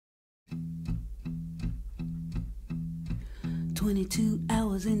22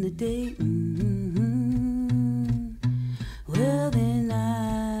 hours in the day. Well, then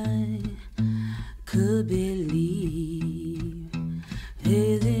I could believe.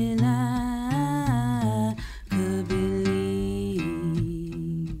 Hey, then I could believe.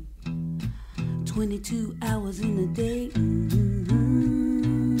 22 hours in the day.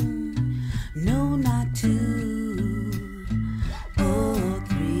 No, not 2 or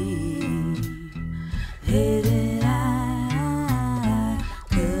 3. Hey, then I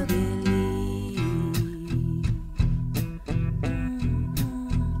could believe.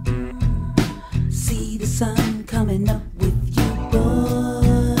 See the sun coming up with you,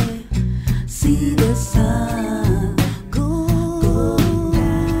 boy. See the sun going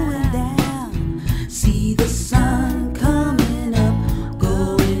down. See the sun coming up,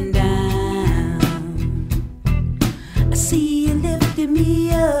 going down. I see you lifting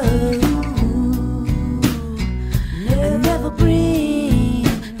me up. Never bring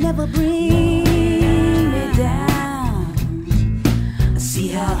me down. See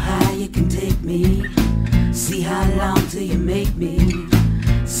how high you can take me. See how long till you make me.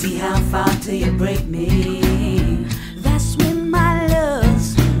 See how far till you break me. That's when my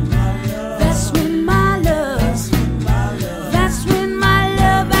love's. That's when my love's. That's when my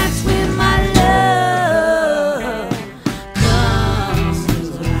love. That's when my love comes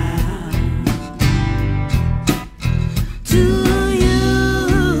around. To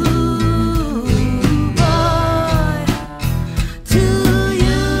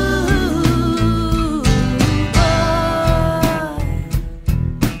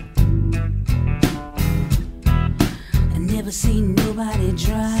never seen nobody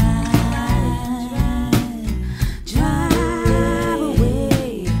try